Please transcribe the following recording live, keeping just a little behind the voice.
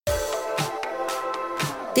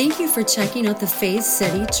Thank you for checking out the Faith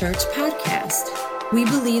City Church podcast. We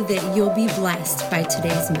believe that you'll be blessed by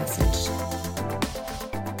today's message.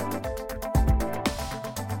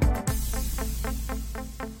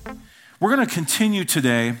 We're going to continue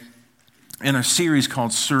today in a series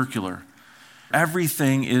called Circular.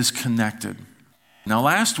 Everything is connected. Now,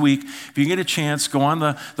 last week, if you get a chance, go on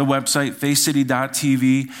the website,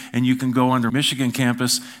 faithcity.tv, and you can go under Michigan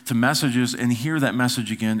campus to messages and hear that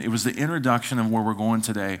message again. It was the introduction of where we're going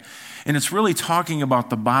today. And it's really talking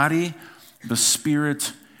about the body, the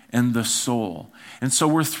spirit, and the soul. And so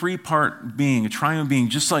we're three-part being, a triune being,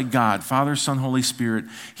 just like God, Father, Son, Holy Spirit.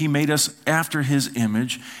 He made us after his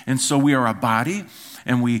image. And so we are a body,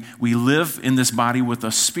 and we live in this body with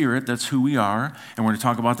a spirit. That's who we are. And we're going to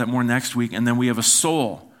talk about that more next week. And then we have a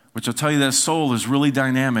soul, which I'll tell you that soul is really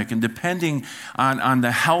dynamic. And depending on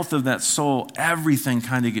the health of that soul, everything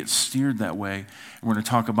kind of gets steered that way. And we're going to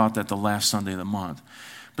talk about that the last Sunday of the month.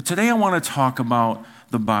 But today I want to talk about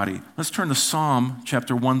the body. Let's turn to Psalm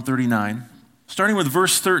chapter 139. Starting with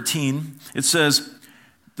verse 13, it says,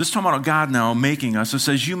 this is talking about God now making us. It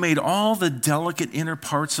says, "You made all the delicate inner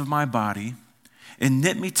parts of my body and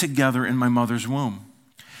knit me together in my mother's womb.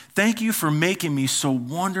 Thank you for making me so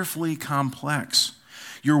wonderfully complex.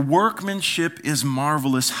 Your workmanship is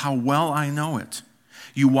marvelous, how well I know it.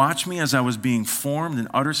 You watched me as I was being formed in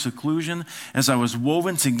utter seclusion, as I was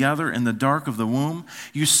woven together in the dark of the womb.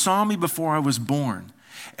 You saw me before I was born.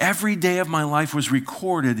 Every day of my life was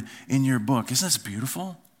recorded in your book." Isn't this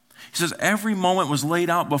beautiful? He says, every moment was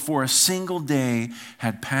laid out before a single day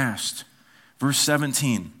had passed. Verse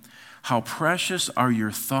 17, "How precious are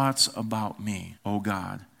your thoughts about me, O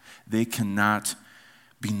God. They cannot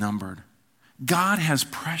be numbered." God has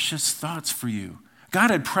precious thoughts for you.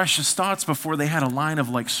 God had precious thoughts before they had a line of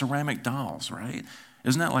like ceramic dolls, right?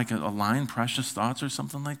 Isn't that like a line, precious thoughts or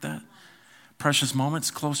something like that? Precious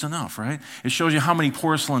moments, close enough, right? It shows you how many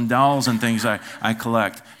porcelain dolls and things I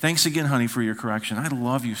collect. Thanks again, honey, for your correction. I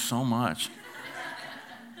love you so much.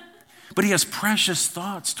 But he has precious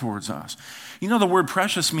thoughts towards us. You know, the word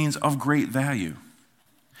precious means of great value.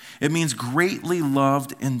 It means greatly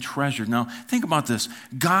loved and treasured. Now, think about this.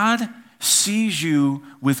 God sees you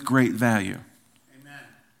with great value. Amen.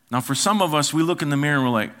 Now, for some of us, we look in the mirror and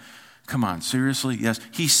we're like, come on, seriously? Yes.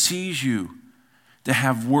 He sees you to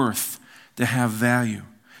have worth, to have value.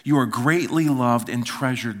 You are greatly loved and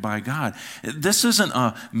treasured by God. This isn't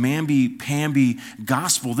a mamby-pamby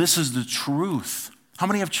gospel. This is the truth. How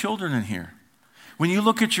many have children in here? When you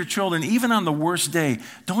look at your children, even on the worst day,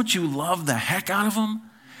 don't you love the heck out of them?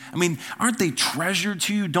 I mean, aren't they treasured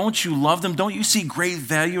to you? Don't you love them? Don't you see great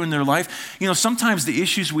value in their life? You know, sometimes the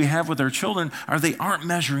issues we have with our children are they aren't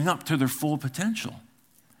measuring up to their full potential.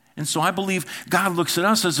 And so I believe God looks at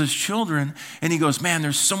us as his children and he goes, man,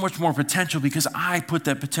 there's so much more potential because I put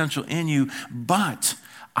that potential in you, but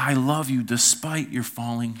I love you despite your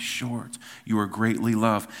falling short. You are greatly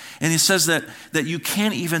loved. And he says that you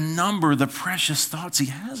can't even number the precious thoughts he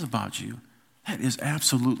has about you. That is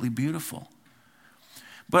absolutely beautiful.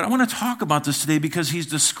 But I want to talk about this today because he's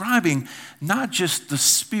describing not just the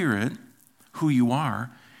spirit, who you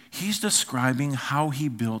are, he's describing how he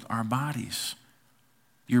built our bodies.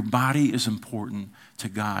 Your body is important to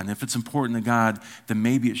God. And if it's important to God, then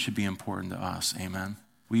maybe it should be important to us. Amen.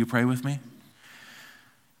 Will you pray with me?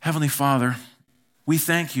 Heavenly Father, we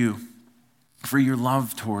thank you for your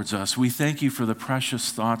love towards us. We thank you for the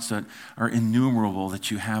precious thoughts that are innumerable that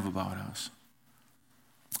you have about us.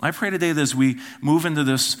 I pray today that as we move into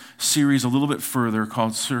this series a little bit further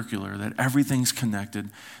called Circular, that everything's connected,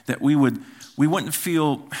 that we wouldn't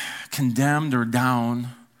feel condemned or down.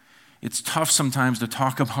 It's tough sometimes to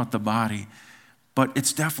talk about the body, but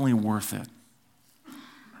it's definitely worth it.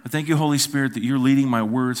 I thank you, Holy Spirit, that you're leading my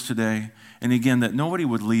words today. And again, that nobody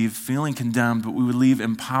would leave feeling condemned, but we would leave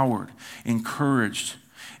empowered, encouraged,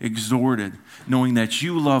 exhorted, knowing that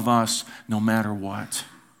you love us no matter what.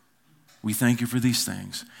 We thank you for these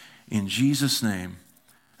things. In Jesus' name.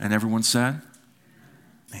 And everyone said,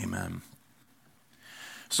 amen.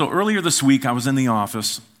 So earlier this week, I was in the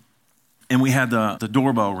office, and we had the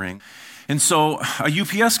doorbell ring. And so a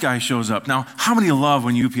UPS guy shows up. Now, how many love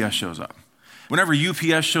when UPS shows up? Whenever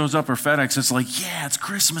UPS shows up or FedEx, it's like, yeah, it's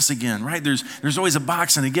Christmas again, right? There's always a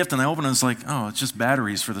box and a gift, and I open it, and it's like, oh, it's just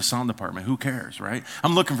batteries for the sound department. Who cares, right?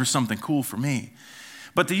 I'm looking for something cool for me.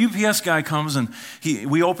 But the UPS guy comes, and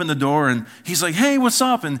we open the door, and he's like, hey, what's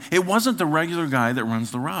up? And it wasn't the regular guy that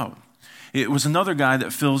runs the route. It was another guy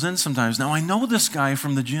that fills in sometimes. Now, I know this guy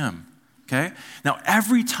from the gym, okay? Now,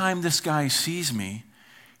 every time this guy sees me,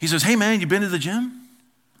 he says, hey, man, you been to the gym?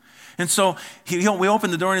 And so we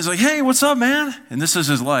opened the door and he's like, hey, what's up, man? And this is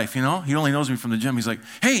his life, you know? He only knows me from the gym. He's like,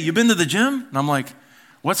 hey, you been to the gym? And I'm like,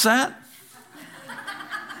 what's that?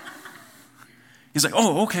 He's like,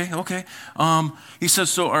 oh, okay. He says,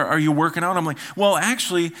 so are you working out? I'm like, well,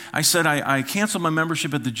 actually, I said I canceled my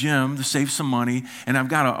membership at the gym to save some money, and I've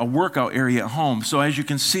got a workout area at home. So as you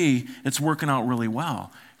can see, it's working out really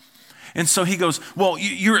well. And so he goes, well,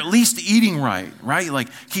 you're at least eating right? Like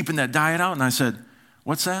keeping that diet out? And I said,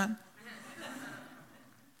 what's that?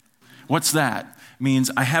 What's that?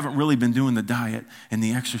 Means I haven't really been doing the diet and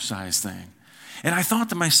the exercise thing. And I thought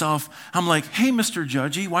to myself, I'm like, hey, Mr.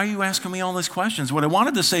 Judgy, why are you asking me all these questions? What I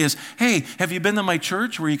wanted to say is, hey, have you been to my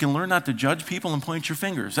church where you can learn not to judge people and point your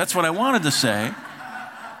fingers? That's what I wanted to say,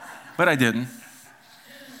 but I didn't.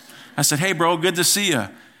 I said, hey, bro, good to see you.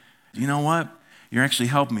 You know what? You're actually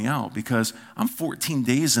helping me out because I'm 14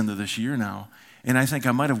 days into this year now, and I think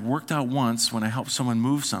I might have worked out once when I helped someone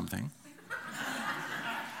move something.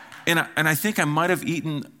 And I think I might have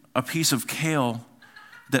eaten a piece of kale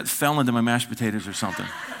that fell into my mashed potatoes or something.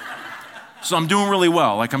 So I'm doing really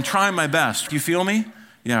well. Like I'm trying my best. You feel me?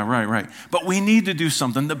 Yeah, right. But we need to do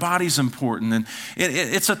something. The body's important. And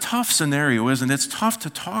it's a tough scenario, isn't it? It's tough to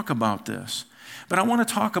talk about this. But I want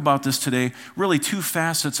to talk about this today, really two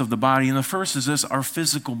facets of the body. And the first is this, our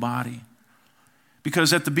physical body.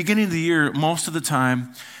 Because at the beginning of the year, most of the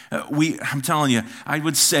time, I'm telling you, I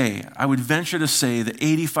would venture to say that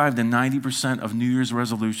 85 to 90% of New Year's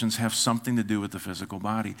resolutions have something to do with the physical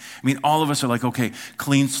body. I mean, all of us are like, okay,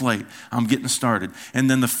 clean slate, I'm getting started. And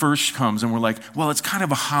then the first comes and we're like, well, it's kind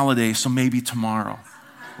of a holiday, so maybe tomorrow,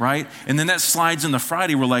 right? And then that slides into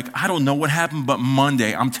Friday, we're like, I don't know what happened, but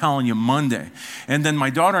Monday, I'm telling you, Monday. And then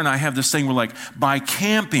my daughter and I have this thing, we're like, by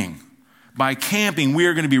camping, we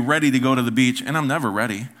are going to be ready to go to the beach, and I'm never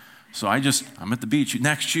ready. So I'm at the beach.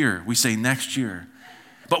 Next year, we say next year.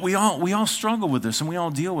 But we all struggle with this, and we all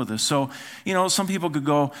deal with this. So, some people could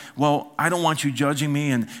go, well, I don't want you judging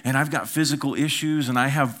me, and I've got physical issues, and I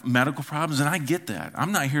have medical problems, and I get that.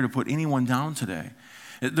 I'm not here to put anyone down today.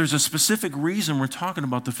 There's a specific reason we're talking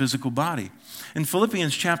about the physical body. In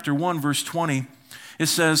Philippians chapter 1, verse 20, it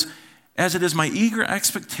says, as it is my eager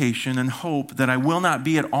expectation and hope that I will not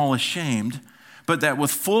be at all ashamed, but that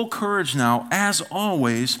with full courage now, as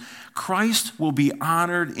always, Christ will be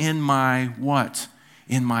honored in my what?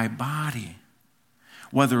 In my body,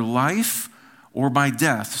 whether life or by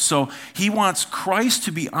death. So he wants Christ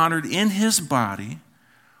to be honored in his body,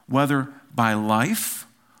 whether by life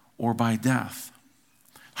or by death.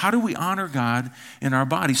 How do we honor God in our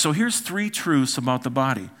body? So here's three truths about the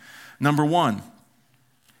body. Number one,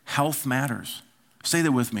 health matters. Say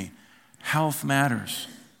that with me. Health matters.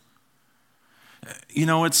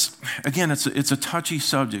 It's a touchy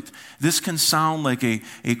subject. This can sound like a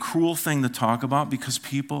cruel thing to talk about because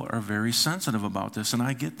people are very sensitive about this, and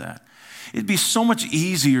I get that. It'd be so much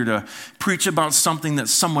easier to preach about something that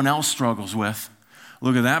someone else struggles with.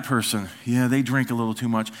 Look at that person. Yeah, they drink a little too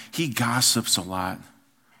much. He gossips a lot.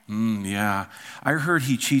 Yeah, I heard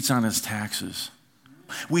he cheats on his taxes.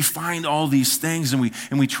 We find all these things and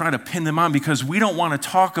we try to pin them on because we don't want to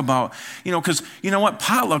talk about, because you know what?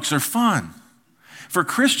 Potlucks are fun. For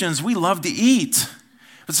Christians, we love to eat,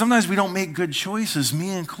 but sometimes we don't make good choices, me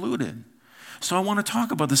included. So I want to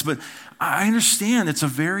talk about this, but I understand it's a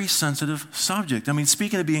very sensitive subject. I mean,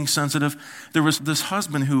 speaking of being sensitive, there was this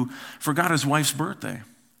husband who forgot his wife's birthday.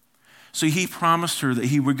 So he promised her that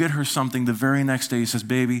he would get her something the very next day. He says,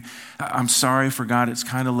 baby, I'm sorry I forgot, it's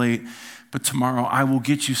kind of late, but tomorrow I will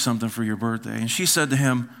get you something for your birthday. And she said to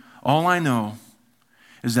him, all I know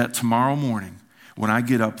is that tomorrow morning, when I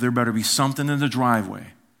get up, there better be something in the driveway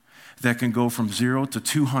that can go from 0 to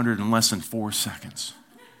 200 in less than 4 seconds.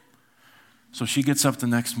 So she gets up the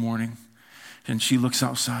next morning and she looks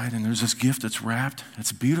outside and there's this gift that's wrapped.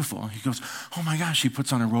 It's beautiful. He goes, oh my gosh. She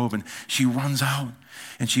puts on a robe and she runs out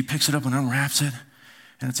and she picks it up and unwraps it,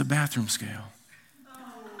 and it's a bathroom scale.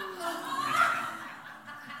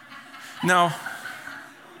 Now,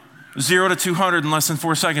 0 to 200 in less than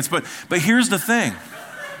 4 seconds. But here's the thing.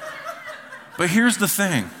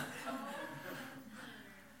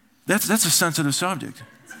 That's a sensitive subject,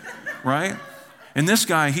 right? And this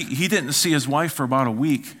guy, he didn't see his wife for about a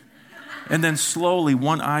week. And then slowly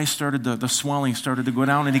one eye the swelling started to go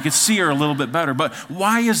down and he could see her a little bit better. But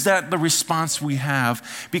why is that the response we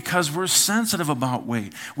have? Because we're sensitive about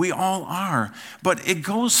weight. We all are. But it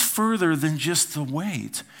goes further than just the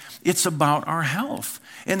weight. It's about our health.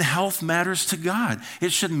 And health matters to God.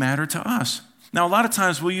 It should matter to us. Now, a lot of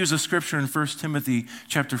times we'll use a scripture in 1 Timothy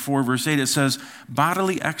chapter 4, verse 8. It says,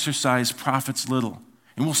 bodily exercise profits little.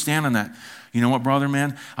 And we'll stand on that. You know what, brother,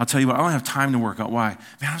 man? I'll tell you what, I don't have time to work out. Why?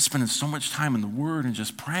 Man, I'm spending so much time in the Word and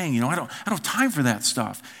just praying. I don't have time for that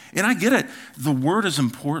stuff. And I get it. The Word is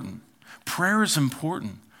important. Prayer is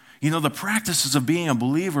important. The practices of being a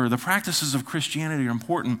believer, the practices of Christianity are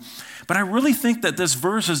important. But I really think that this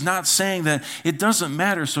verse is not saying that it doesn't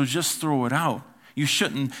matter, so just throw it out. You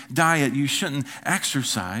shouldn't diet. You shouldn't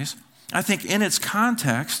exercise. I think in its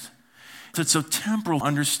context, it's a temporal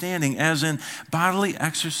understanding, as in bodily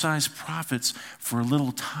exercise profits for a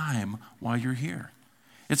little time while you're here.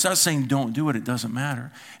 It's not saying don't do it, it doesn't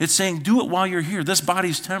matter. It's saying do it while you're here. This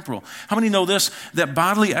body's temporal. How many know this? That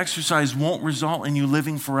bodily exercise won't result in you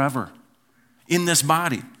living forever in this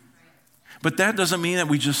body. But that doesn't mean that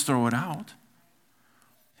we just throw it out.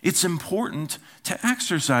 It's important to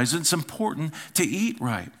exercise. It's important to eat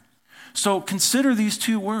right. So consider these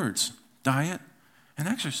two words, diet and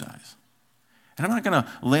exercise. And I'm not going to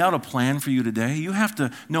lay out a plan for you today. You have to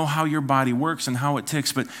know how your body works and how it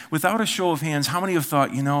ticks. But without a show of hands, how many have thought,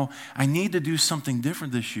 I need to do something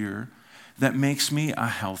different this year that makes me a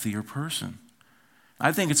healthier person?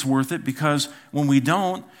 I think it's worth it because when we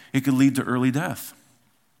don't, it could lead to early death.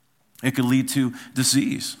 It could lead to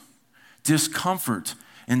disease, discomfort,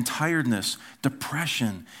 and tiredness,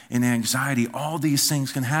 depression, and anxiety. All these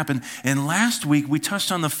things can happen. And last week, we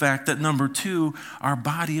touched on the fact that number 2, our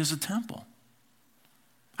body is a temple.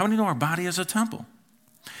 How many know our body is a temple?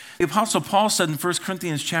 The Apostle Paul said in 1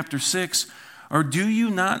 Corinthians chapter 6, or do you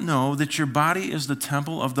not know that your body is the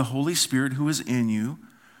temple of the Holy Spirit who is in you,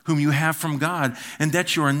 whom you have from God, and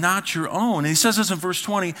that you are not your own? And he says this in verse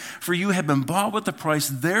 20, for you have been bought with a price,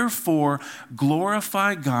 therefore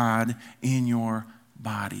glorify God in your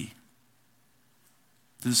body.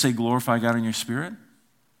 Does it say glorify God in your spirit?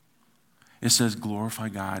 It says glorify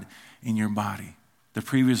God in your body. The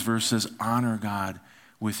previous verse says honor God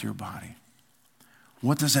with your body.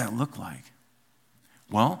 What does that look like?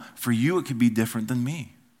 Well, for you, it could be different than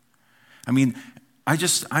me. I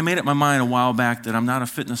made up my mind a while back that I'm not a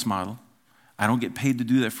fitness model. I don't get paid to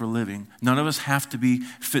do that for a living. None of us have to be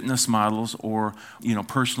fitness models or,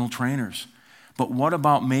 personal trainers. But what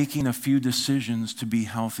about making a few decisions to be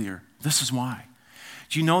healthier? This is why.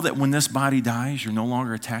 Do you know that when this body dies, you're no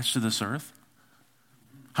longer attached to this earth?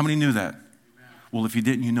 How many knew that? Well, if you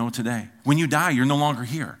didn't, you know today. When you die, you're no longer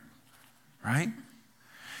here, right?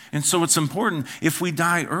 And so it's important, if we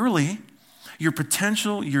die early, your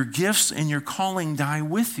potential, your gifts, and your calling die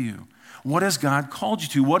with you. What has God called you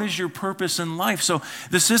to? What is your purpose in life? So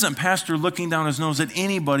this isn't Pastor looking down his nose at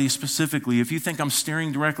anybody specifically. If you think I'm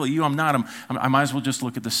staring directly at you, I'm not. I might as well just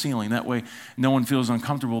look at the ceiling. That way no one feels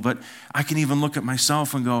uncomfortable. But I can even look at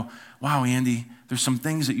myself and go, wow, Andy, there's some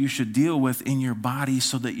things that you should deal with in your body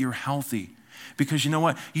so that you're healthy. Because you know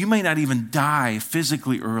what? You may not even die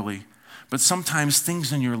physically early, but sometimes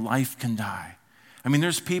things in your life can die.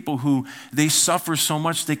 There's people who, they suffer so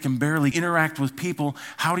much they can barely interact with people.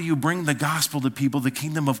 How do you bring the gospel to people, the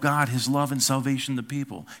kingdom of God, his love and salvation to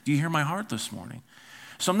people? Do you hear my heart this morning?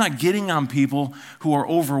 So I'm not getting on people who are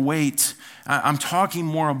overweight. I'm talking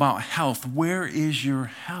more about health. Where is your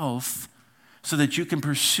health so that you can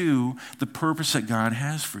pursue the purpose that God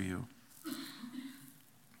has for you?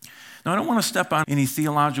 Now, I don't want to step on any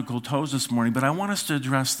theological toes this morning, but I want us to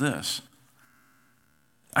address this.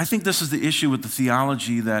 I think this is the issue with the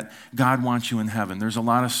theology that God wants you in heaven. There's a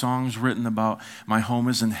lot of songs written about my home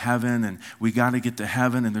is in heaven and we got to get to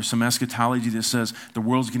heaven. And there's some eschatology that says the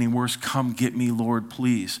world's getting worse. Come get me, Lord,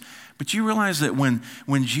 please. But you realize that when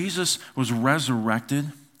Jesus was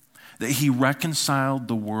resurrected, that he reconciled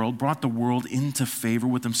the world, brought the world into favor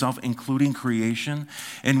with himself, including creation.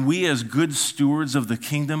 And we as good stewards of the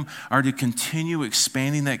kingdom are to continue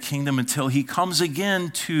expanding that kingdom until he comes again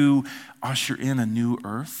to usher in a new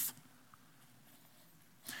earth.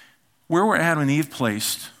 Where were Adam and Eve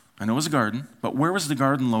placed? I know it was a garden, but where was the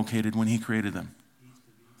garden located when he created them?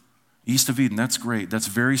 East of Eden. That's great. That's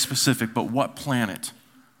very specific. But what planet?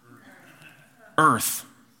 Earth.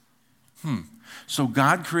 So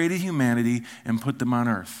God created humanity and put them on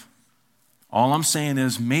earth. All I'm saying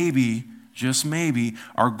is maybe, just maybe,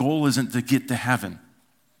 our goal isn't to get to heaven.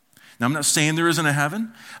 Now, I'm not saying there isn't a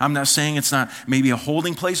heaven. I'm not saying it's not maybe a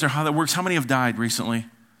holding place or how that works. How many have died recently?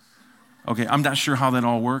 Okay, I'm not sure how that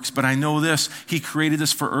all works, but I know this. He created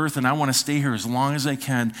this for earth, and I want to stay here as long as I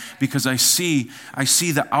can because I see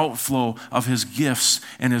the outflow of his gifts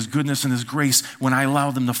and his goodness and his grace when I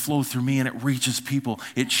allow them to flow through me, and it reaches people.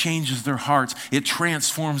 It changes their hearts. It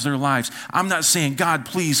transforms their lives. I'm not saying, God,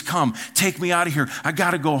 please come. Take me out of here. I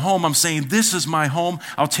got to go home. I'm saying, this is my home.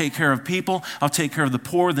 I'll take care of people. I'll take care of the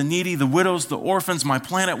poor, the needy, the widows, the orphans, my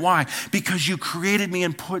planet. Why? Because you created me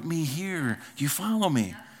and put me here. Do you follow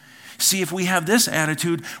me? See, if we have this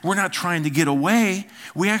attitude, we're not trying to get away.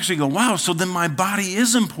 We actually go, wow, so then my body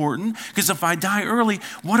is important, because if I die early,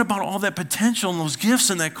 what about all that potential and those gifts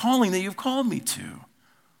and that calling that you've called me to?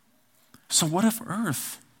 So what if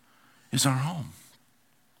earth is our home?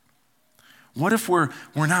 What if we're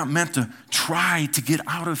not meant to try to get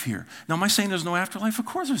out of here? Now, am I saying there's no afterlife? Of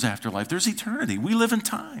course there's afterlife. There's eternity. We live in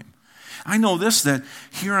time. I know this, that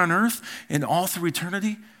here on earth and all through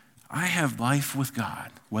eternity, I have life with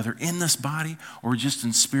God, whether in this body or just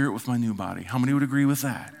in spirit with my new body. How many would agree with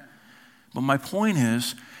that? But my point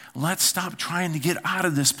is, let's stop trying to get out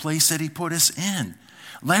of this place that he put us in.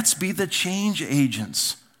 Let's be the change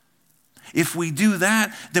agents. If we do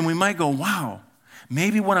that, then we might go, wow,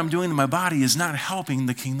 maybe what I'm doing to my body is not helping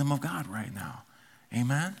the kingdom of God right now.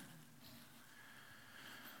 Amen?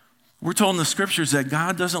 We're told in the scriptures that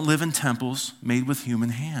God doesn't live in temples made with human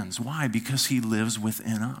hands. Why? Because he lives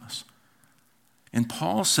within us. And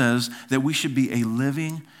Paul says that we should be a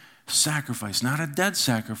living sacrifice, not a dead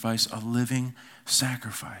sacrifice, a living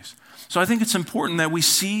sacrifice. So I think it's important that we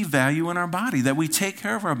see value in our body, that we take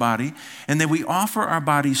care of our body, and that we offer our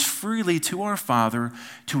bodies freely to our Father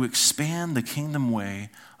to expand the kingdom way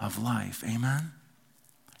of life. Amen?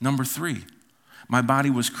 Number 3, my body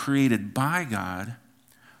was created by God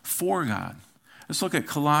for God. Let's look at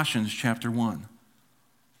Colossians chapter 1.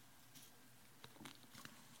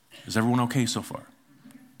 Is everyone okay so far?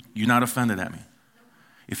 You're not offended at me?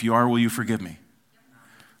 If you are, will you forgive me?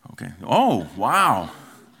 Okay. Oh, wow.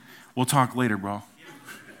 We'll talk later, bro.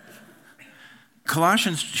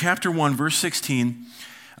 Colossians chapter 1, verse 16,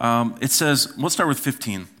 it says, let's start with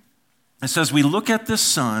 15. It says, we look at this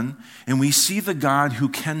Son, and we see the God who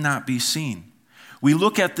cannot be seen. We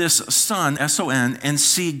look at this Son, S-O-N, and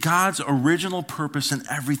see God's original purpose in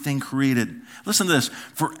everything created. Listen to this.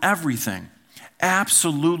 For everything,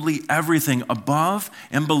 absolutely everything above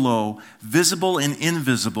and below, visible and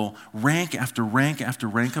invisible, rank after rank after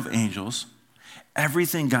rank of angels,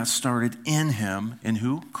 everything got started in him. In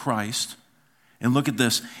who? Christ. And look at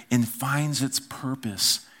this. And finds its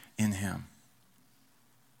purpose in him.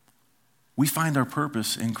 We find our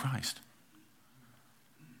purpose in Christ.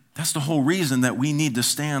 That's the whole reason that we need to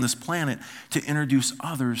stay on this planet, to introduce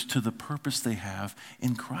others to the purpose they have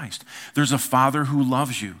in Christ. There's a Father who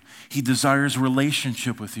loves you. He desires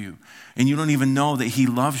relationship with you. And you don't even know that he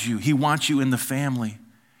loves you. He wants you in the family.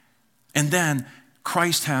 And then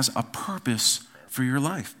Christ has a purpose for your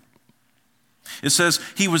life. It says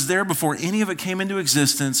he was there before any of it came into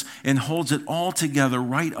existence and holds it all together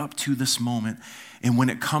right up to this moment. And when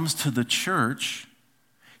it comes to the church,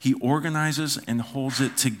 he organizes and holds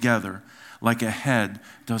it together like a head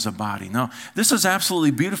does a body. Now, this is absolutely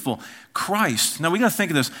beautiful. Christ, now we got to think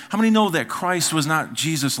of this. How many know that Christ was not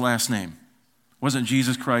Jesus' last name? Wasn't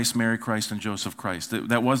Jesus Christ, Mary Christ, and Joseph Christ?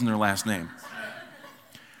 That wasn't their last name.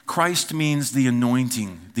 Christ means the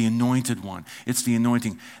anointing, the anointed one. It's the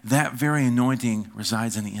anointing. That very anointing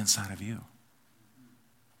resides in the inside of you.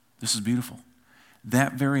 This is beautiful.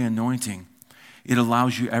 That very anointing, it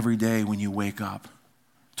allows you every day when you wake up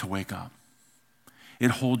to wake up. It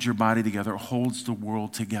holds your body together. It holds the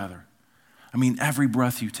world together. I mean, every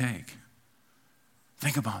breath you take.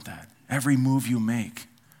 Think about that. Every move you make.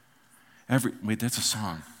 Wait, that's a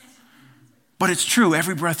song. But it's true.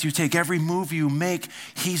 Every breath you take, every move you make,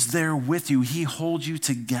 he's there with you. He holds you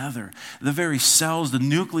together. The very cells, the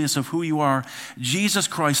nucleus of who you are, Jesus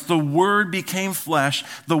Christ, the Word became flesh.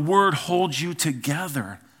 The Word holds you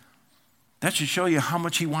together. That should show you how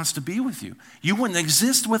much he wants to be with you. You wouldn't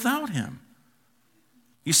exist without him.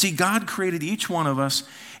 You see, God created each one of us,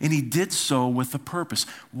 and he did so with a purpose.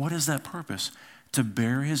 What is that purpose? To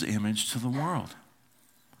bear his image to the world.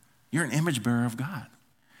 You're an image bearer of God.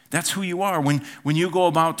 That's who you are. When you go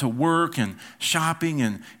about to work and shopping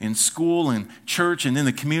and in school and church and in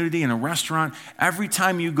the community and a restaurant, every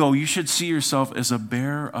time you go, you should see yourself as a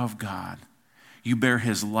bearer of God. You bear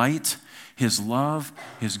his light, his love,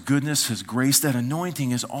 his goodness, his grace. That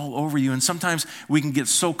anointing is all over you. And sometimes we can get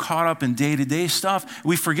so caught up in day-to-day stuff,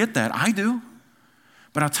 we forget that. I do.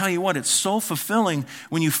 But I'll tell you what, it's so fulfilling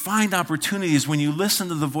when you find opportunities, when you listen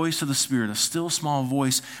to the voice of the Spirit, a still small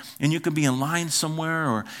voice, and you could be in line somewhere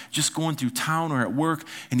or just going through town or at work,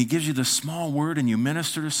 and he gives you the small word and you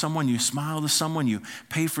minister to someone, you smile to someone, you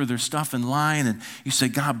pay for their stuff in line, and you say,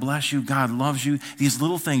 God bless you, God loves you. These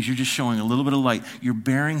little things, you're just showing a little bit of light. You're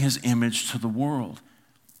bearing his image to the world.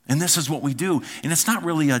 And this is what we do. And it's not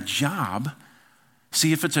really a job.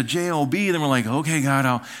 See, if it's a job, then we're like, okay,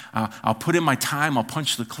 God, I'll put in my time, I'll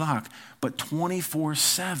punch the clock. But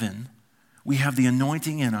 24/7, we have the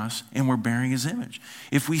anointing in us, and we're bearing his image.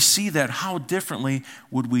 If we see that, how differently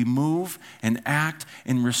would we move and act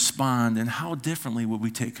and respond, and how differently would we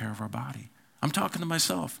take care of our body? I'm talking to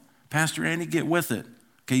myself. Pastor Andy, get with it.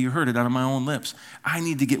 Okay, you heard it out of my own lips. I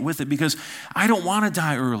need to get with it because I don't want to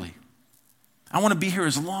die early. I want to be here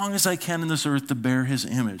as long as I can in this earth to bear his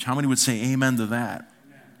image. How many would say amen to that?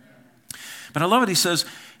 Amen. But I love it. He says,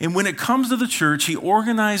 and when it comes to the church, he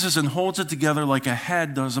organizes and holds it together like a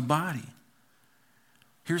head does a body.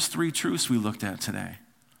 Here's 3 truths we looked at today.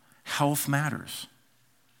 Health matters.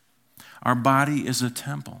 Our body is a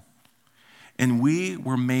temple. And we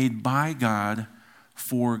were made by God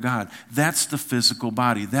for God. That's the physical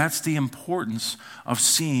body. That's the importance of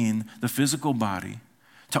seeing the physical body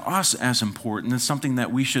to us as important. It's something that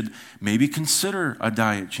we should maybe consider a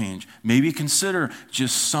diet change, maybe consider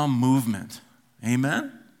just some movement.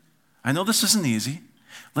 Amen? I know this isn't easy.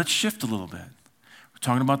 Let's shift a little bit. We're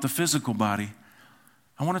talking about the physical body.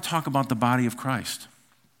 I want to talk about the body of Christ.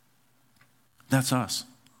 That's us,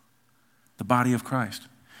 the body of Christ.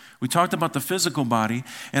 We talked about the physical body,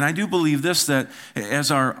 and I do believe this, that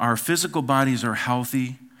as our physical bodies are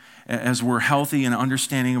healthy, as we're healthy in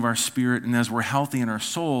understanding of our spirit, and as we're healthy in our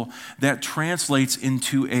soul, that translates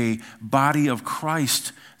into a body of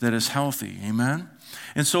Christ that is healthy. Amen?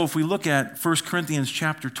 And so if we look at 1 Corinthians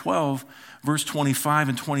chapter 12, verse 25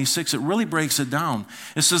 and 26, it really breaks it down.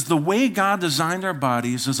 It says, the way God designed our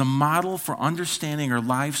bodies is a model for understanding our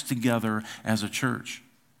lives together as a church.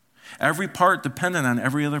 Every part dependent on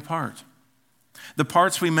every other part. The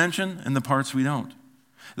parts we mention and the parts we don't.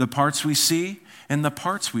 The parts we see and the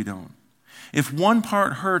parts we don't. If one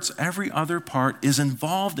part hurts, every other part is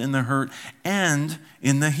involved in the hurt and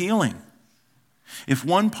in the healing. If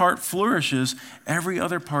one part flourishes, every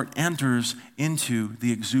other part enters into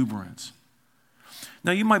the exuberance.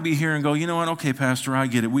 Now you might be here and go, you know what, okay, Pastor, I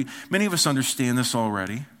get it. Many of us understand this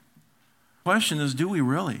already. The question is, do we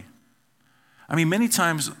really? I mean, many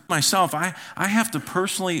times myself, I have to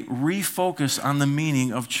personally refocus on the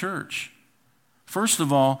meaning of church. First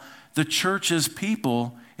of all, the church is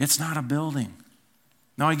people, it's not a building.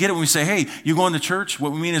 Now, I get it when we say, hey, you going to church?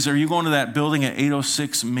 What we mean is, are you going to that building at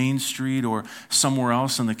 806 Main Street or somewhere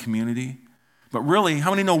else in the community? But really,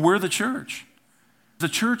 how many know we're the church? The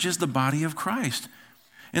church is the body of Christ.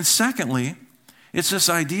 And secondly, it's this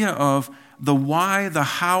idea of the why, the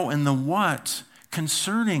how, and the what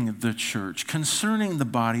concerning the church, concerning the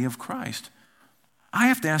body of Christ. I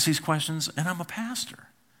have to ask these questions, and I'm a pastor.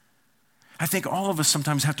 I think all of us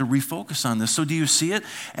sometimes have to refocus on this. So do you see it?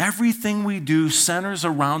 Everything we do centers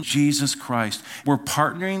around Jesus Christ. We're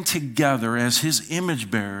partnering together as his image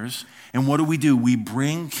bearers. And what do? We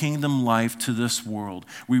bring kingdom life to this world.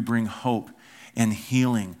 We bring hope and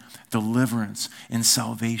healing, deliverance and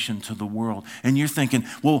salvation to the world. And you're thinking,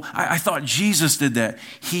 well, I thought Jesus did that.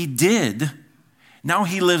 He did. Now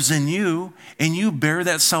he lives in you, and you bear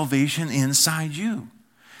that salvation inside you.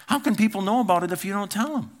 How can people know about it if you don't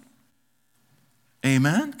tell them?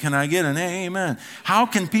 Amen? Can I get an amen? How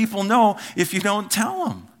can people know if you don't tell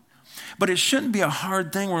them? But it shouldn't be a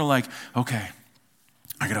hard thing where like, okay,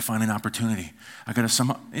 I got to find an opportunity.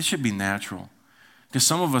 It should be natural. Because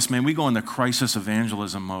some of us, man, we go into crisis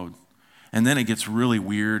evangelism mode. And then it gets really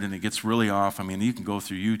weird and it gets really off. I mean, you can go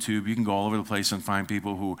through YouTube, you can go all over the place and find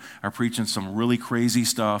people who are preaching some really crazy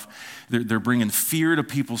stuff. They're bringing fear to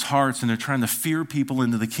people's hearts, and they're trying to fear people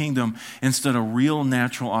into the kingdom instead of real,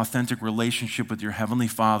 natural, authentic relationship with your Heavenly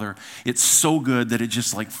Father. It's so good that it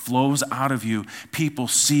just like flows out of you. People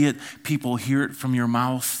see it, people hear it from your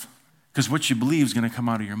mouth. Because what you believe is going to come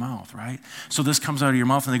out of your mouth, right? So this comes out of your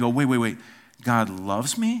mouth and they go, wait. God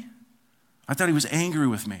loves me? I thought he was angry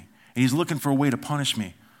with me. And he's looking for a way to punish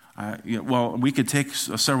me. Well, we could take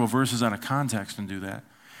several verses out of context and do that.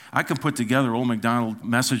 I can put together old MacDonald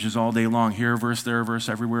messages all day long, here a verse, there a verse,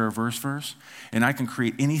 everywhere a verse, and I can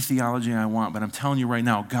create any theology I want, but I'm telling you right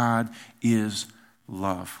now, God is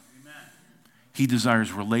love. Amen. He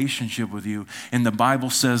desires relationship with you, and the Bible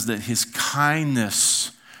says that his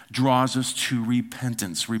kindness draws us to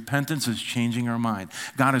repentance. Repentance is changing our mind.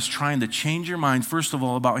 God is trying to change your mind, first of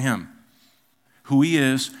all, about him, who he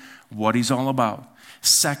is, what he's all about.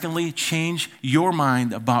 Secondly, change your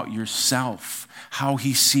mind about yourself, how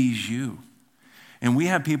he sees you. And we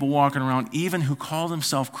have people walking around, even who call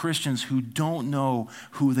themselves Christians, who don't know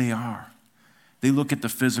who they are. They look at the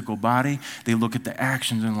physical body, they look at the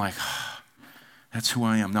actions, and like, that's who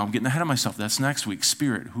I am. Now I'm getting ahead of myself. That's next week.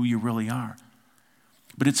 Spirit, who you really are.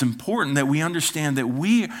 But it's important that we understand that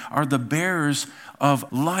we are the bearers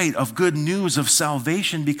of light, of good news, of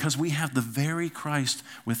salvation, because we have the very Christ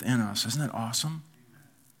within us. Isn't that awesome?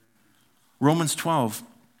 Romans 12,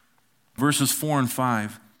 verses 4 and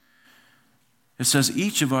 5. It says,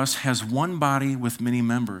 each of us has one body with many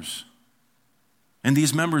members, and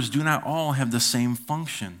these members do not all have the same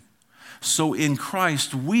function. So in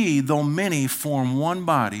Christ, we, though many, form one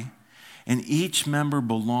body, and each member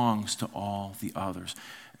belongs to all the others.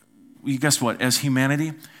 Guess what? As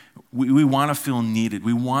humanity, we want to feel needed.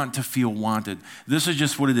 We want to feel wanted. This is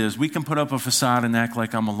just what it is. We can put up a facade and act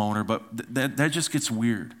like I'm a loner, but that just gets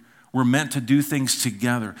weird. We're meant to do things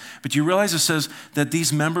together. But you realize it says that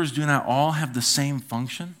these members do not all have the same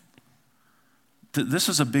function? This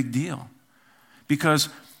is a big deal. Because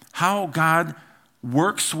how God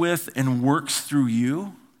works with and works through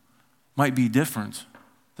you might be different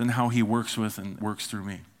than how he works with and works through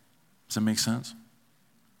me. Does that make sense?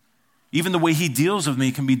 Even the way he deals with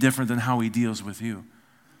me can be different than how he deals with you.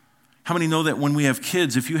 How many know that when we have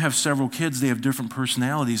kids, if you have several kids, they have different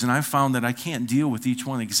personalities, and I've found that I can't deal with each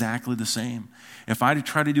one exactly the same. If I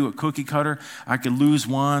try to do a cookie cutter, I could lose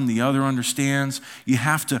one, the other understands. You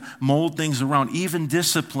have to mold things around. Even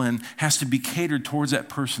discipline has to be catered towards that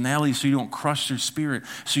personality so you don't crush their spirit.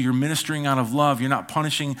 So you're ministering out of love. You're not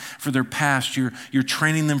punishing for their past. You're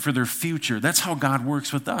training them for their future. That's how God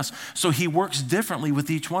works with us. So he works differently with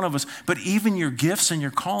each one of us, but even your gifts and your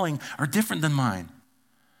calling are different than mine.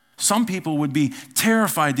 Some people would be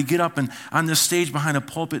terrified to get up and on this stage behind a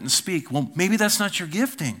pulpit and speak. Well, maybe that's not your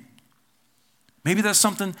gifting. Maybe that's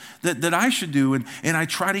something that I should do, and I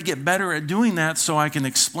try to get better at doing that so I can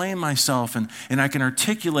explain myself and I can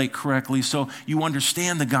articulate correctly so you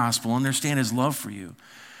understand the gospel, understand his love for you.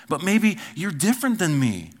 But maybe you're different than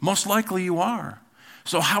me. Most likely you are.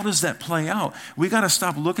 So how does that play out? We got to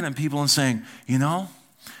stop looking at people and saying,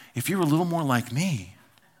 if you're a little more like me,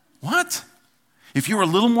 what? If you're a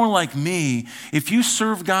little more like me, if you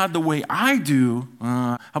serve God the way I do,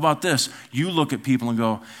 how about this? You look at people and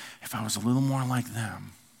go, if I was a little more like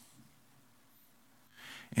them.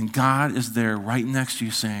 And God is there right next to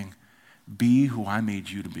you saying, be who I made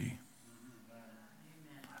you to be.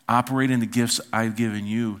 Operate in the gifts I've given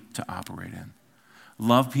you to operate in.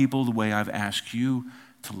 Love people the way I've asked you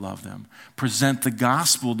to love them. Present the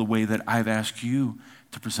gospel the way that I've asked you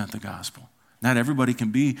to present the gospel. Not everybody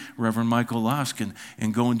can be Reverend Michael Lusk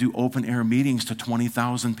and go and do open air meetings to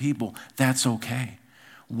 20,000 people. That's okay.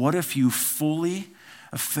 What if you fully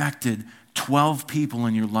affected 12 people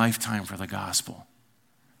in your lifetime for the gospel?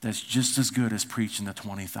 That's just as good as preaching to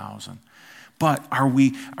 20,000. But are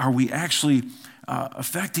we actually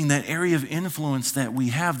affecting that area of influence that we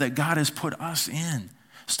have, that God has put us in?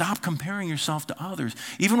 Stop comparing yourself to others.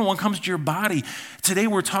 Even when it comes to your body, today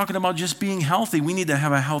we're talking about just being healthy. We need to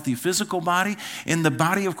have a healthy physical body, and the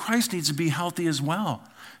body of Christ needs to be healthy as well.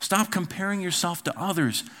 Stop comparing yourself to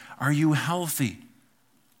others. Are you healthy?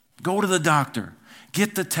 Go to the doctor.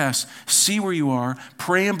 Get the test. See where you are.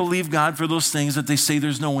 Pray and believe God for those things that they say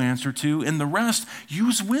there's no answer to. And the rest,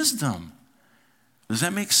 use wisdom. Does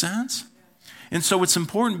that make sense? And so it's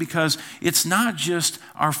important because it's not just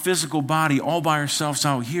our physical body all by ourselves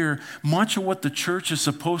out here. Much of what the church is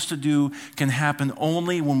supposed to do can happen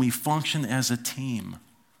only when we function as a team.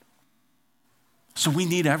 So we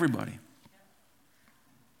need everybody.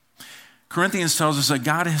 Corinthians tells us that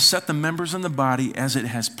God has set the members in the body as it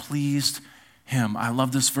has pleased him. I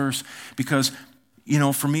love this verse because,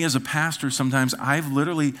 for me as a pastor, sometimes I've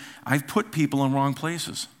put people in wrong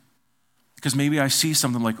places. Because maybe I see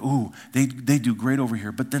something like, ooh, they do great over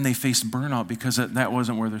here, but then they face burnout because that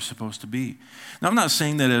wasn't where they're supposed to be. Now, I'm not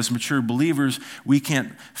saying that as mature believers, we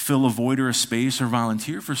can't fill a void or a space or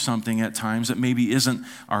volunteer for something at times that maybe isn't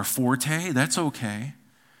our forte. That's okay.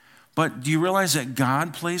 But do you realize that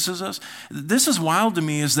God places us? This is wild to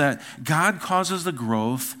me, is that God causes the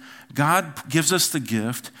growth, God gives us the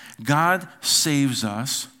gift, God saves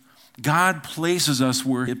us, God places us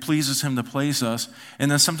where it pleases him to place us, and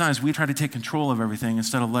then sometimes we try to take control of everything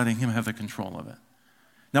instead of letting him have the control of it.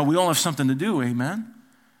 Now, we all have something to do, amen?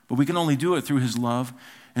 But we can only do it through his love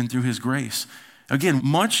and through his grace. Again,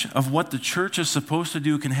 much of what the church is supposed to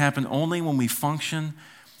do can happen only when we function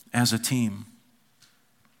as a team.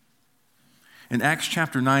 In Acts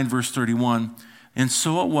chapter 9, verse 31, And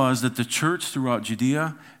so it was that the church throughout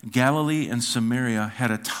Judea, Galilee, and Samaria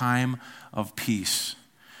had a time of peace.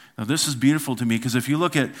 Now, this is beautiful to me because if you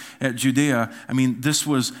look at Judea, I mean, this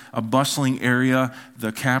was a bustling area.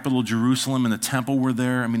 The capital, Jerusalem, and the temple were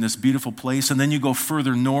there. I mean, this beautiful place. And then you go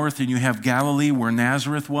further north and you have Galilee where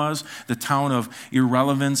Nazareth was, the town of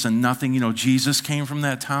irrelevance and nothing. You know, Jesus came from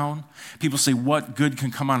that town. People say, what good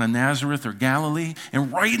can come out of Nazareth or Galilee?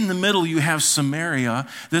 And right in the middle, you have Samaria.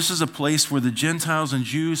 This is a place where the Gentiles and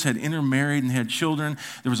Jews had intermarried and had children.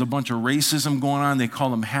 There was a bunch of racism going on. They call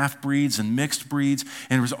them half-breeds and mixed breeds.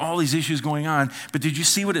 And there was all these issues going on. But did you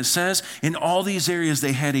see what it says? In all these areas,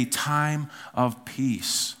 they had a time of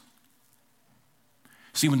peace.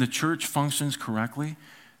 See, when the church functions correctly,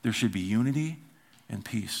 there should be unity and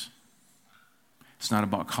peace. It's not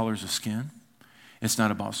about colors of skin. It's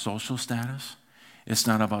not about social status. It's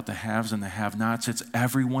not about the haves and the have-nots. It's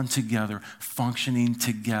everyone together, functioning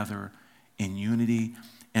together in unity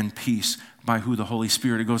and peace by who the Holy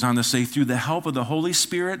Spirit. It goes on to say, through the help of the Holy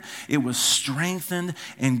Spirit, it was strengthened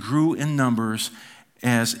and grew in numbers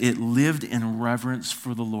as it lived in reverence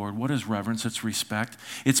for the Lord. What is reverence? It's respect.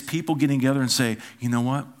 It's people getting together and say, you know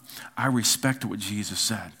what? I respect what Jesus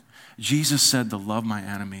said. Jesus said to love my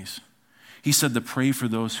enemies. He said to pray for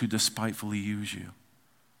those who despitefully use you.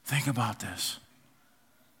 Think about this.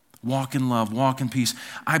 Walk in love, walk in peace.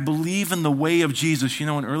 I believe in the way of Jesus. You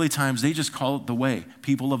know, in early times, they just call it the way,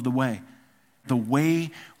 people of the way. The way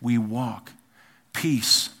we walk.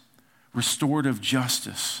 Peace, restorative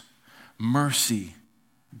justice, mercy,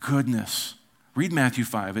 goodness. Read Matthew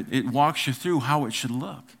 5. It walks you through how it should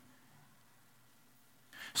look.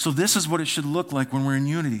 So this is what it should look like when we're in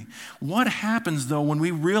unity. What happens, though, when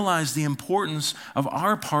we realize the importance of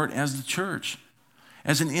our part as the church,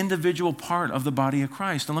 as an individual part of the body of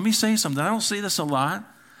Christ? And let me say something. I don't say this a lot,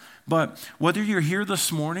 but whether you're here this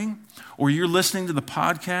morning or you're listening to the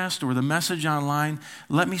podcast or the message online,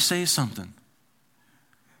 let me say something.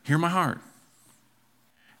 Hear my heart.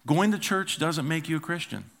 Going to church doesn't make you a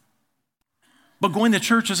Christian, but going to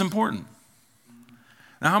church is important.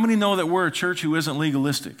 Now, how many know that we're a church who isn't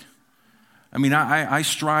legalistic? I mean, I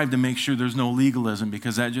strive to make sure there's no legalism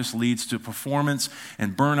because that just leads to performance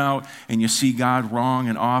and burnout, and you see God wrong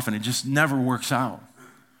and off, and it just never works out.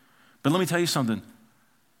 But let me tell you something.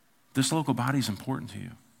 This local body is important to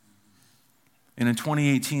you. And in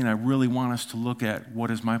 2018, I really want us to look at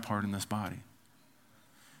what is my part in this body.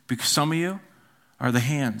 Because some of you are the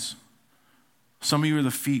hands. Some of you are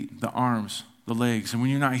the feet, the arms, the legs. And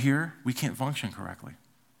when you're not here, we can't function correctly.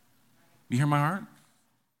 You hear my heart?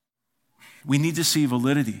 We need to see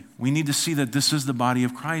validity. We need to see that this is the body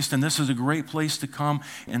of Christ, and this is a great place to come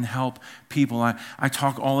and help people. I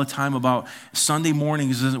talk all the time about Sunday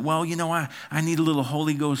mornings. Well, you know, I need a little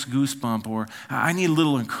Holy Ghost goosebump, or I need a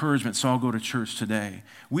little encouragement, so I'll go to church today.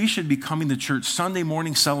 We should be coming to church Sunday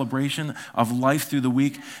morning celebration of life through the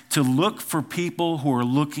week to look for people who are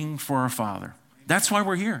looking for our Father. That's why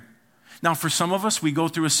we're here. Now, for some of us, we go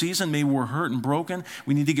through a season, maybe we're hurt and broken.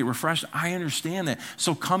 We need to get refreshed. I understand that.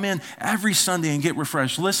 So come in every Sunday and get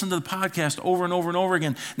refreshed. Listen to the podcast over and over and over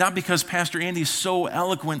again. Not because Pastor Andy's so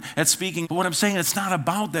eloquent at speaking, but what I'm saying, it's not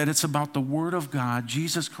about that. It's about the Word of God,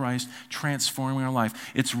 Jesus Christ, transforming our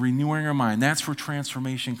life. It's renewing our mind. That's where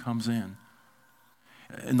transformation comes in.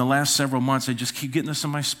 In the last several months, I just keep getting this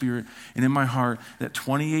in my spirit and in my heart that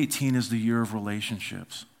 2018 is the year of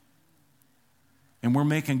relationships. And we're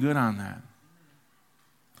making good on that.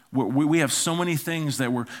 We have so many things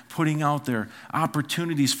that we're putting out there,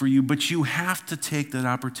 opportunities for you, but you have to take that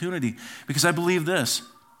opportunity. Because I believe this,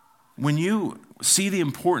 when you see the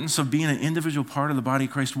importance of being an individual part of the body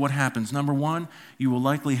of Christ, what happens? Number one, you will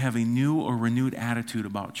likely have a new or renewed attitude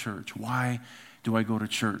about church. Why do I go to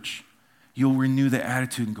church? You'll renew the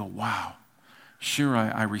attitude and go, wow, sure,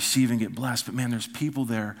 I receive and get blessed, but man, there's people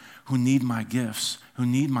there who need my gifts, who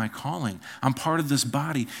need my calling. I'm part of this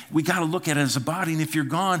body. We got to look at it as a body, and if you're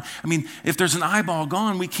gone, I mean, if there's an eyeball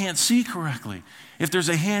gone, we can't see correctly. If there's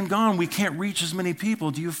a hand gone, we can't reach as many people.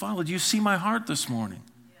 Do you follow? Do you see my heart this morning?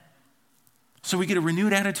 So we get a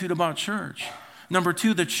renewed attitude about church. Number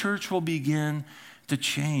two, the church will begin to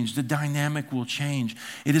change. The dynamic will change.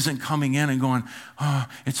 It isn't coming in and going, oh,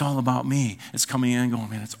 it's all about me. It's coming in and going,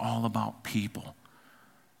 man, it's all about people.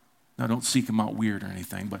 Now, don't seek them out weird or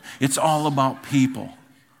anything, but it's all about people.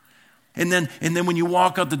 And then when you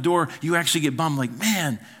walk out the door, you actually get bummed like,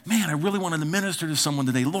 man, I really wanted to minister to someone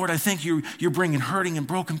today. Lord, I think you're bringing hurting and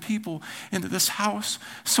broken people into this house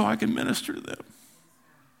so I can minister to them.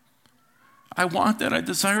 I want that. I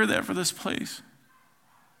desire that for this place.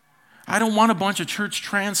 I don't want a bunch of church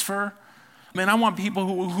transfer. Man, I want people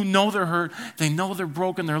who know they're hurt, they know they're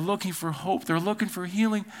broken, they're looking for hope, they're looking for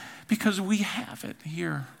healing because we have it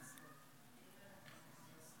here.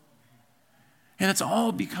 And it's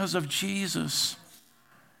all because of Jesus.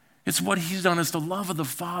 It's what he's done. It's the love of the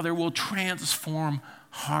Father will transform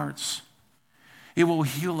hearts. It will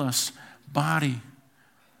heal us body,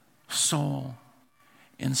 soul,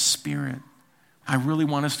 and spirit. I really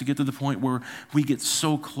want us to get to the point where we get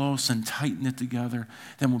so close and tight-knit together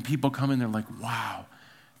that when people come in, they're like, wow,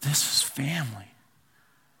 this is family.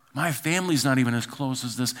 My family's not even as close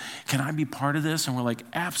as this. Can I be part of this? And we're like,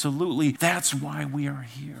 absolutely. That's why we are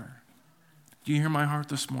here. Do you hear my heart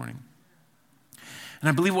this morning? And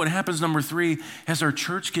I believe what happens, number 3, as our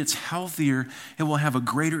church gets healthier, it will have a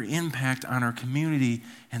greater impact on our community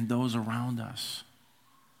and those around us.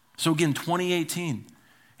 So again, 2018,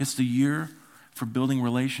 it's the year for building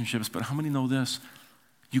relationships. But how many know this?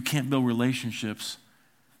 You can't build relationships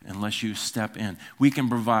unless you step in. We can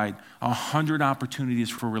provide 100 opportunities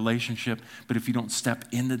for relationship, but if you don't step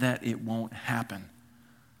into that, it won't happen.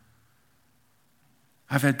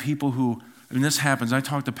 I've had people who, and this happens, I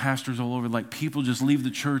talk to pastors all over, like people just leave the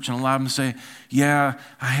church and allow them to say, yeah,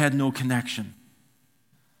 I had no connection.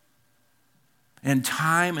 And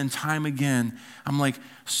time again, I'm like,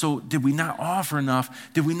 so did we not offer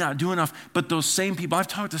enough? Did we not do enough? But those same people, I've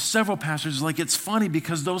talked to several pastors, like it's funny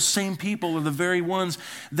because those same people are the very ones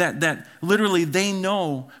that literally they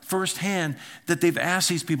know firsthand that they've asked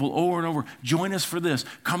these people over and over, join us for this,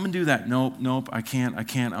 come and do that. Nope, I can't,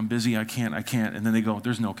 I'm busy, I can't. And then they go,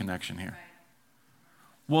 there's no connection here.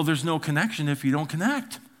 Well, there's no connection if you don't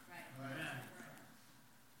connect.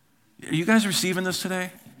 Are you guys receiving this today?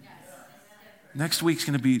 Next week's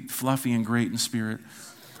going to be fluffy and great in spirit.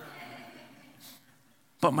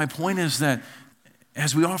 But my point is that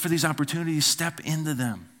as we offer these opportunities, step into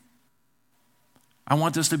them. I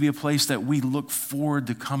want this to be a place that we look forward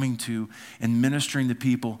to coming to and ministering to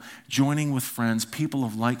people, joining with friends, people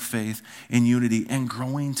of like faith in unity, and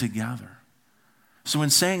growing together. So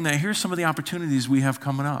in saying that, here's some of the opportunities we have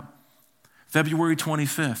coming up. February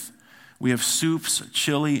 25th. We have soups,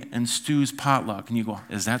 chili, and stews potluck. And you go,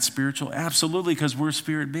 is that spiritual? Absolutely, because we're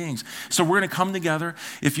spirit beings. So we're going to come together.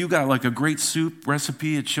 If you got like a great soup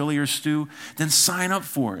recipe, a chili or stew, then sign up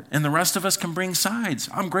for it. And the rest of us can bring sides.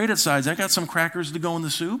 I'm great at sides. I got some crackers to go in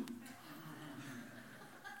the soup.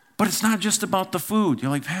 But it's not just about the food.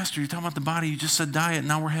 You're like, Pastor, you're talking about the body. You just said diet.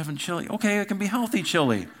 Now we're having chili. Okay, it can be healthy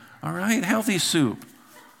chili. All right, healthy soup.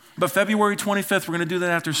 But February 25th, we're going to do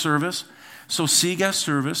that after service. So see guest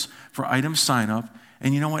service for item sign up.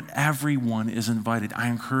 And you know what? Everyone is invited. I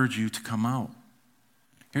encourage you to come out.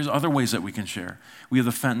 Here's other ways that we can share. We have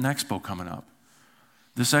the Fenton Expo coming up.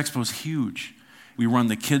 This expo is huge. We run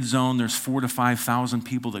the kids zone. There's 4,000 to 5,000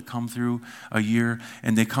 people that come through a year,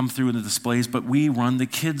 and they come through in the displays, but we run the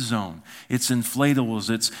kids zone. It's inflatables,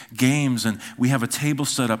 it's games, and we have a table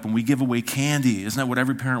set up, and we give away candy. Isn't that what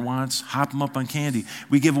every parent wants? Hop them up on candy.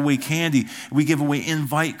 We give away candy. We give away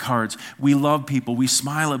invite cards. We love people. We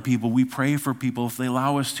smile at people. We pray for people if they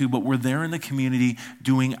allow us to, but we're there in the community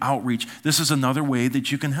doing outreach. This is another way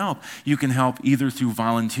that you can help. You can help either through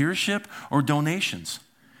volunteership or donations.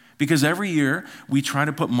 Because every year we try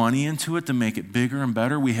to put money into it to make it bigger and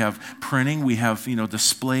better. We have printing, we have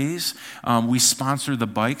displays. We sponsor the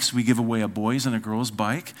bikes. We give away a boys and a girls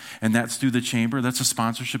bike, and that's through the chamber. That's a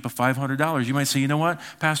sponsorship of $500. You might say, you know what,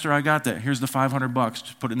 Pastor, I got that. Here's the $500.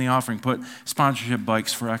 Just put it in the offering. Put sponsorship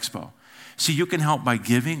bikes for Expo. See, you can help by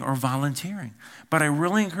giving or volunteering. But I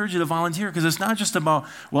really encourage you to volunteer because it's not just about,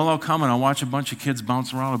 well, I'll come and I'll watch a bunch of kids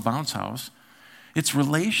bounce around a bounce house. It's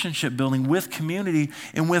relationship building with community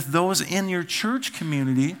and with those in your church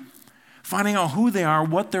community, finding out who they are,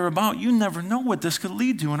 what they're about. You never know what this could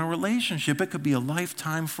lead to in a relationship. It could be a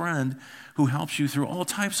lifetime friend who helps you through all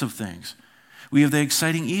types of things. We have the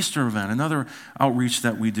exciting Easter event, another outreach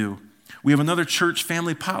that we do. We have another church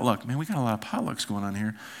family potluck. Man, we got a lot of potlucks going on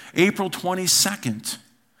here. April 22nd.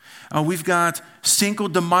 We've got Cinco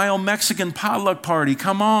de Mayo Mexican potluck party.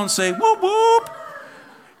 Come on, say whoop, whoop.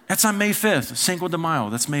 That's on May 5th, Cinco de Mayo.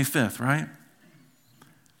 That's May 5th, right?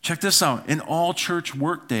 Check this out. An all-church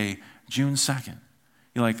work day, June 2nd.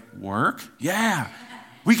 You're like, work? Yeah.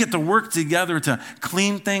 We get to work together to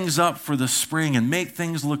clean things up for the spring and make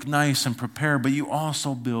things look nice and prepare, but you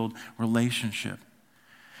also build relationship.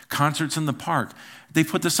 Concerts in the park. They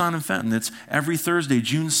put this on in Fenton. It's every Thursday,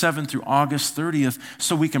 June 7th through August 30th,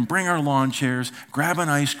 so we can bring our lawn chairs, grab an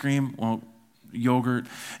ice cream, yogurt,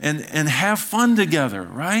 and have fun together,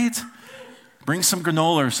 right? Bring some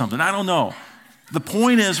granola or something. I don't know. The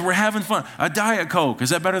point is we're having fun. A Diet Coke,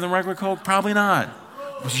 is that better than regular Coke? Probably not.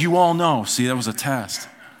 You all know. See, that was a test.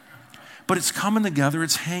 but it's coming together,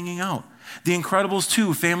 it's hanging out. The Incredibles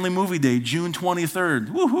 2, Family Movie Day, June 23rd.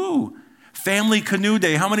 Woohoo! Family Canoe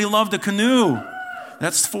Day. How many love the canoe?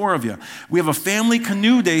 That's 4 of you. We have a Family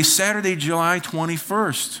Canoe Day, Saturday, July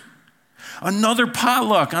 21st. Another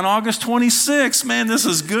potluck on August 26th. Man, this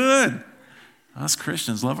is good. Us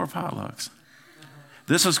Christians love our potlucks.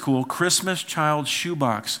 This is cool. Christmas Child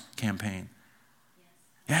Shoebox Campaign.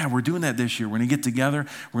 Yeah, we're doing that this year. We're going to get together.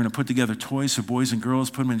 We're going to put together toys for boys and girls,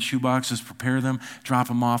 put them in shoeboxes, prepare them, drop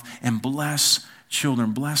them off, and bless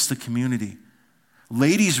children, bless the community.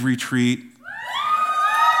 Ladies retreat.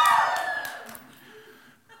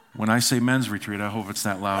 When I say men's retreat, I hope it's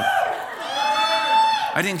that loud.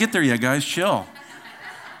 I didn't get there yet, guys. Chill.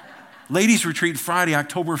 Ladies retreat Friday,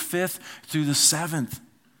 October 5th through the 7th.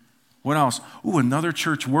 What else? Ooh, another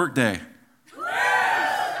church work day.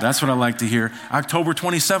 That's what I like to hear. October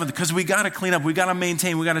 27th, because we got to clean up, we got to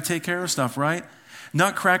maintain, we got to take care of stuff, right?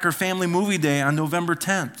 Nutcracker Family Movie Day on November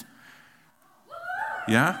 10th.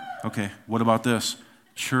 Yeah? Okay, what about this?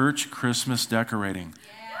 Church Christmas decorating.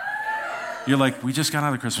 You're like, we just got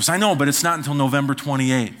out of Christmas. I know, but it's not until November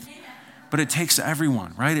 28th. But it takes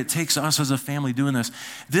everyone, right? It takes us as a family doing this.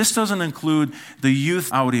 This doesn't include the youth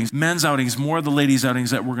outings, men's outings, more of the ladies'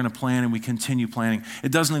 outings that we're going to plan and we continue planning.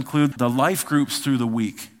 It doesn't include the life groups through the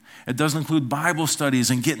week. It doesn't include Bible studies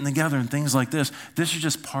and getting together and things like this. This is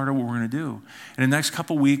just part of what we're going to do. In the next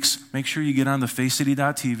couple weeks, make sure you get on the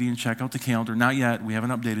facecity.tv and check out the calendar. Not yet. We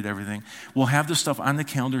haven't updated everything. We'll have this stuff on the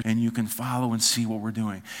calendar and you can follow and see what we're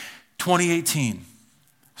doing. 2018,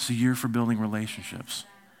 it's a year for building relationships.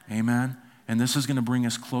 Amen? And this is going to bring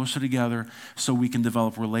us closer together so we can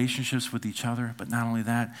develop relationships with each other. But not only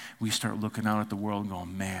that, we start looking out at the world and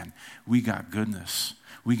going, man, we got goodness.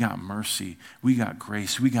 We got mercy. We got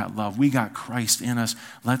grace. We got love. We got Christ in us.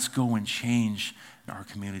 Let's go and change our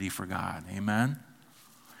community for God. Amen?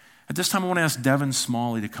 At this time, I want to ask Devin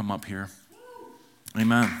Smalley to come up here.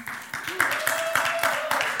 Amen.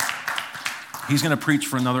 He's going to preach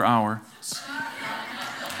for another hour.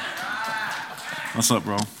 What's up,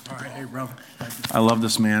 bro? All right, hey, brother. I love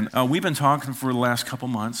this man. We've been talking for the last couple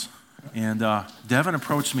months, and Devin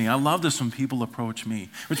approached me. I love this when people approach me.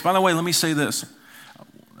 Which, by the way, let me say this.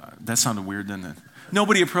 That sounded weird, didn't it?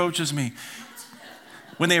 Nobody approaches me.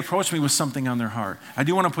 When they approach me with something on their heart. I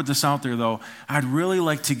do want to put this out there, though. I'd really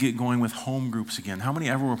like to get going with home groups again. How many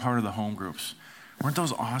ever were part of the home groups? Weren't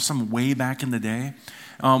those awesome way back in the day?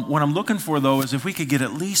 What I'm looking for, though, is if we could get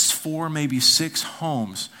at least 4, maybe 6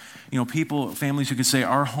 homes. You know, people, families who could say,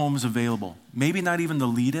 our home's available. Maybe not even to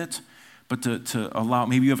lead it, but to allow,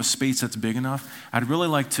 maybe you have a space that's big enough. I'd really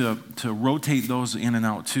like to rotate those in and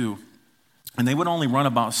out too. And they would only run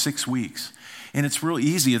about 6 weeks. And it's real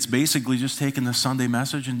easy. It's basically just taking the Sunday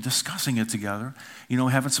message and discussing it together. You know,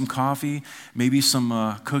 having some coffee, maybe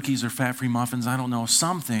some cookies or fat-free muffins, I don't know,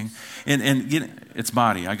 something. And get it's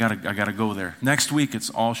body. I gotta go there. Next week, it's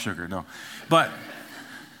all sugar. No.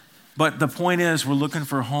 But the point is, we're looking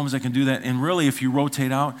for homes that can do that. And really, if you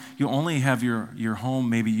rotate out, you only have your home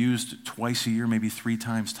maybe used twice a year, maybe 3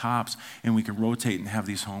 times tops, and we can rotate and have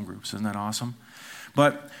these home groups. Isn't that awesome?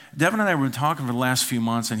 But Devin and I were talking for the last few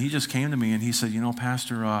months, and he just came to me and he said, you know,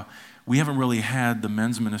 Pastor, we haven't really had the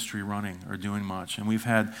men's ministry running or doing much. And we've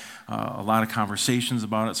had a lot of conversations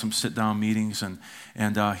about it, some sit-down meetings. And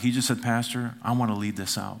he just said, Pastor, I want to lead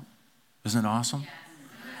this out. Isn't it awesome?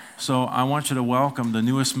 So I want you to welcome the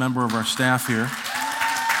newest member of our staff here.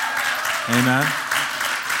 Amen.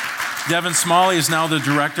 Devin Smalley is now the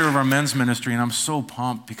director of our men's ministry, and I'm so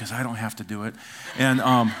pumped because I don't have to do it. And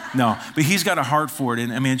no, but he's got a heart for it.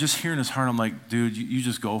 And I mean, just hearing his heart, I'm like, dude, you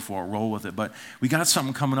just go for it, roll with it. But we got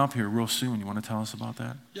something coming up here real soon. You want to tell us about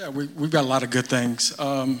that? Yeah, we've got a lot of good things.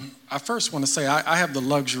 I first want to say I have the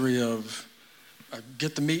luxury of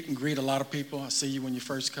get to meet and greet a lot of people. I see you when you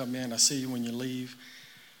first come in. I see you when you leave.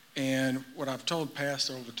 And what I've told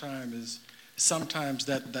Pastor over time is sometimes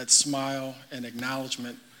that smile and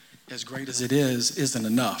acknowledgement, as great as it is, isn't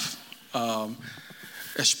enough,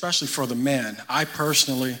 especially for the men. I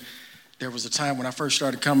personally, there was a time when I first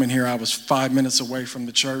started coming here, I was 5 minutes away from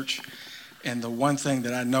the church. And the one thing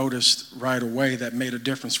that I noticed right away that made a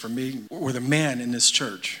difference for me were the men in this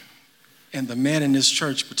church. And the men in this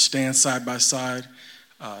church would stand side by side,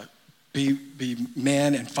 be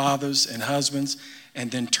men and fathers and husbands, and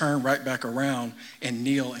then turn right back around and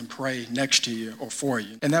kneel and pray next to you or for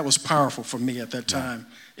you. And that was powerful for me at that time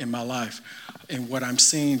in my life. And what I'm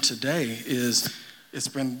seeing today is it's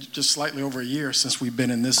been just slightly over a year since we've been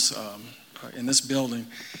in this building,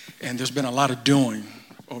 and there's been a lot of doing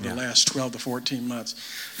over the last 12 to 14 months.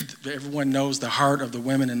 Everyone knows the heart of the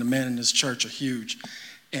women and the men in this church are huge.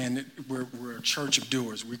 And we're a church of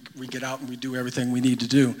doers. We get out and we do everything we need to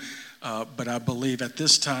do. But I believe at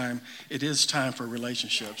this time, it is time for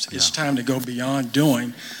relationships. It's time to go beyond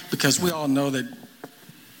doing, because we all know that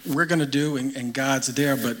we're going to do and God's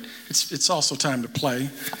there, but it's also time to play,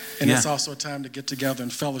 and it's also time to get together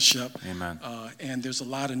and fellowship. Amen. And there's a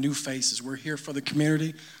lot of new faces. We're here for the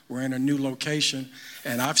community. We're in a new location,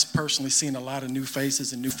 and I've personally seen a lot of new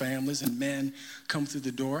faces and new families and men come through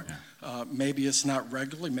the door. Maybe it's not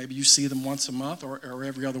regularly. Maybe you see them once a month or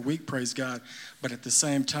every other week, praise God. But at the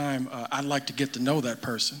same time, I'd like to get to know that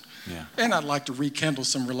person. And I'd like to rekindle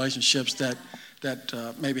some relationships that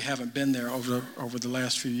maybe haven't been there over the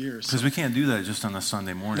last few years. Because we can't do that just on a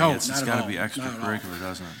Sunday morning. No, it's got to be extracurricular,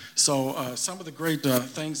 doesn't it? So some of the great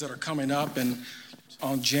things that are coming up, and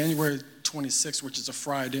on January 26th, which is a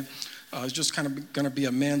Friday, it's just kind of going to be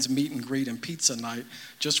a men's meet and greet and pizza night,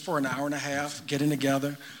 just for an hour and a half, getting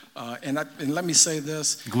together. And let me say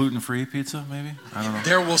this. Gluten-free pizza, maybe? I don't know.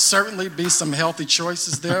 There will certainly be some healthy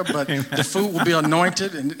choices there, but the food will be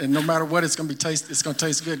anointed, and no matter what, it's going to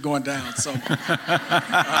taste good going down. So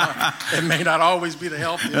it may not always be the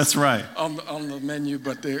healthiest. That's right. On the menu,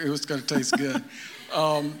 but it was going to taste good.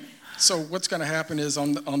 So what's going to happen is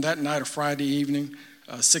on that night, a Friday evening,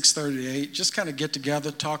 6:30 to 8, just kind of get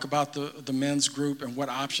together, talk about the men's group and what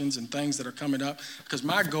options and things that are coming up. Because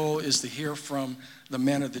my goal is to hear from the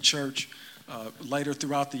men of the church later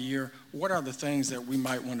throughout the year. What are the things that we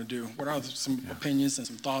might want to do? What are some opinions and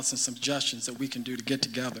some thoughts and suggestions that we can do to get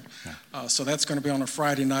together? So that's going to be on a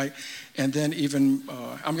Friday night. And then even,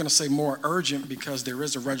 I'm going to say more urgent, because there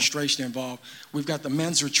is a registration involved. We've got the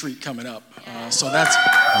men's retreat coming up. So that's...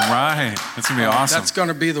 Right. That's going to be awesome. That's going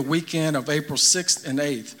to be the weekend of April 6th and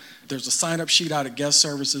 8th. There's a sign-up sheet out at Guest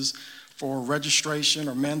Services for registration,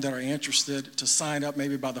 or men that are interested to sign up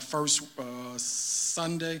maybe by the first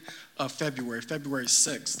Sunday of February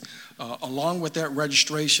 6th. Along with that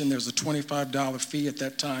registration, there's a $25 fee at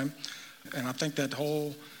that time. And I think that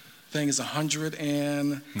whole thing is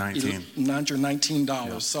 $119.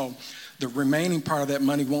 Yeah. So the remaining part of that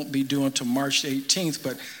money won't be due until March 18th,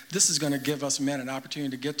 but this is going to give us men an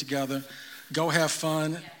opportunity to get together, go have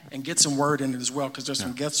fun, and get some word in it as well, because there's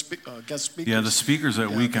some guest speakers. Yeah, the speakers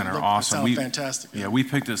that weekend are awesome. Sound fantastic. Yeah, we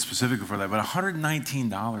picked it specifically for that. But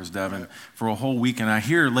 $119, Devin, for a whole weekend. I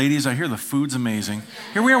hear the food's amazing.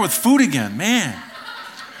 Here we are with food again, man.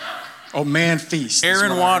 Oh, man feast. Air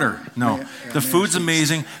and water. No, the food's feast.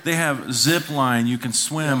 amazing. They have zip line, you can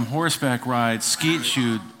swim, horseback ride, skeet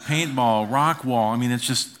shoot, paintball, rock wall. I mean, it's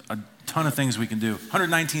just a ton of things we can do.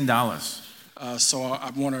 $119. So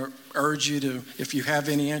I want to urge you to, if you have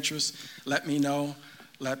any interest, let me know,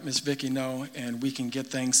 let Miss Vicki know, and we can get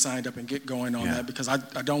things signed up and get going on that, because I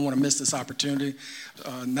don't want to miss this opportunity.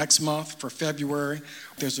 Next month, for February,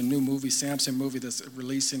 there's a new movie, Samson movie, that's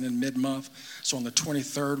releasing in mid-month. So on the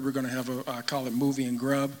 23rd, we're going to have I call it Movie and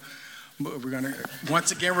Grub. We're going to,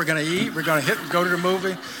 once again, we're going to eat, we're going to go to the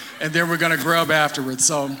movie, and then we're going to grub afterwards.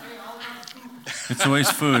 So it's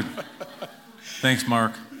always food. Thanks,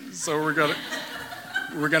 Mark. So we're gonna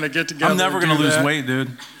get together. I'm never gonna lose weight,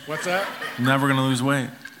 dude. What's that? I'm never gonna lose weight.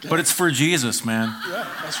 But it's for Jesus, man. Yeah,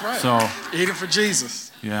 that's right. So eat it for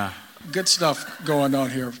Jesus. Yeah. Good stuff going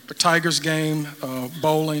on here. Tigers game,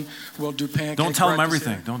 bowling. We'll do pancake. Don't tell them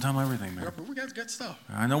everything. Here. Don't tell them everything, man. Yeah, but we got good stuff.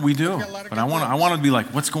 I know we do. But I want to be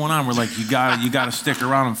like, what's going on? We're like, you got to stick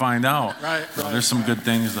around and find out. Right. There's some good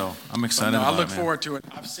things though. I'm excited about it. I look forward to it.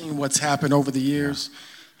 I've seen what's happened over the years.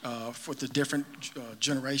 For the different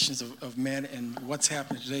generations of men, and what's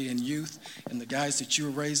happening today in youth and the guys that you're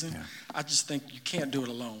raising. I just think you can't do it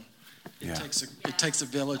alone. It takes a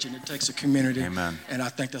village, and it takes a community. Amen. And I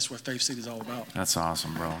think that's what Faith City is all about. That's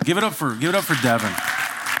awesome, bro. Give it up for Devin.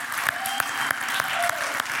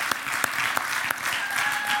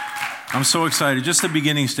 I'm so excited. Just the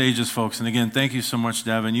beginning stages, folks. And again, thank you so much,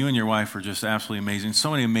 Devin. You and your wife are just absolutely amazing.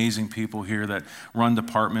 So many amazing people here that run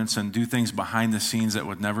departments and do things behind the scenes that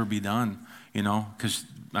would never be done, because,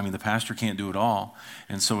 the pastor can't do it all.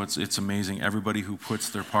 And so it's amazing, everybody who puts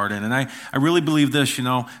their part in. And I really believe this,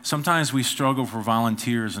 sometimes we struggle for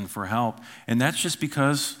volunteers and for help. And that's just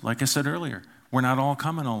because, like I said earlier, we're not all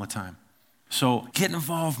coming all the time. So get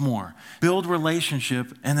involved more, build relationship,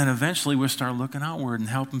 and then eventually we'll start looking outward and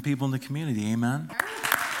helping people in the community. Amen?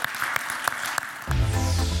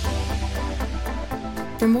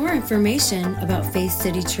 For more information about Faith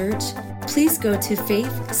City Church, please go to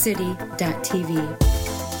faithcity.tv.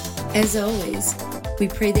 As always, we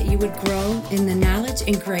pray that you would grow in the knowledge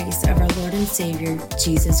and grace of our Lord and Savior,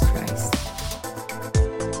 Jesus Christ.